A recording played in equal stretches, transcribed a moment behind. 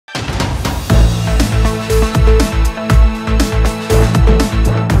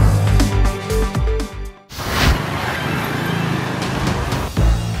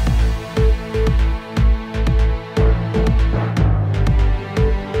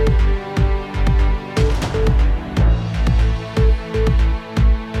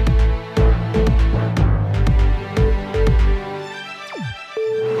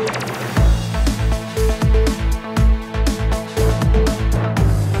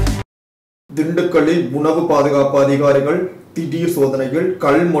திண்டுக்கல்லில் உணவு பாதுகாப்பு அதிகாரிகள் திடீர் சோதனையில்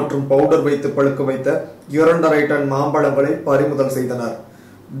கல் மற்றும் பவுடர் வைத்து பழுக்க வைத்த 2.5 டன் மாம்பழங்களை பறிமுதல் செய்தனர்.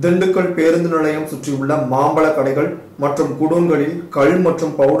 திண்டுக்கல் பேருந்து நிலையம் சுற்றியுள்ள மாம்பழ கடைகள் மற்றும் குடோன்களில் கல்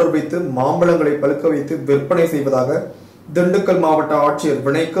மற்றும் பவுடர் வைத்து மாம்பழங்களை பழுக்க வைத்து விற்பனை செய்வதாக திண்டுக்கல் மாவட்ட ஆட்சியர்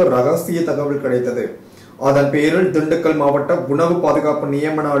வினய்க்கு ரகசிய தகவல் கிடைத்தது. அதன் பேரில் திண்டுக்கல் மாவட்ட உணவு பாதுகாப்பு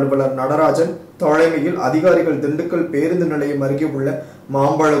நியமன அலுவலர் நடராஜன் தலைமையில் அதிகாரிகள் திண்டுக்கல் பேருந்து நிலையம் அருகே உள்ள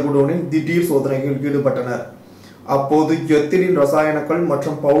மாம்பழ குடோனில் திடீர் சோதனையில் ஈடுபட்டனர். அப்போது எத்திலின் ரசாயனங்கள்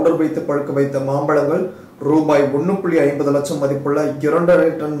மற்றும் பவுடர் வைத்து பழுக்க வைத்த மாம்பழங்கள் ரூபாய் 1.50 லட்சம் மதிப்புள்ள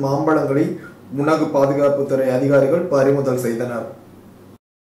 2.5 டன் மாம்பழங்களை உணவு பாதுகாப்புத்துறை அதிகாரிகள் பறிமுதல் செய்தனர்.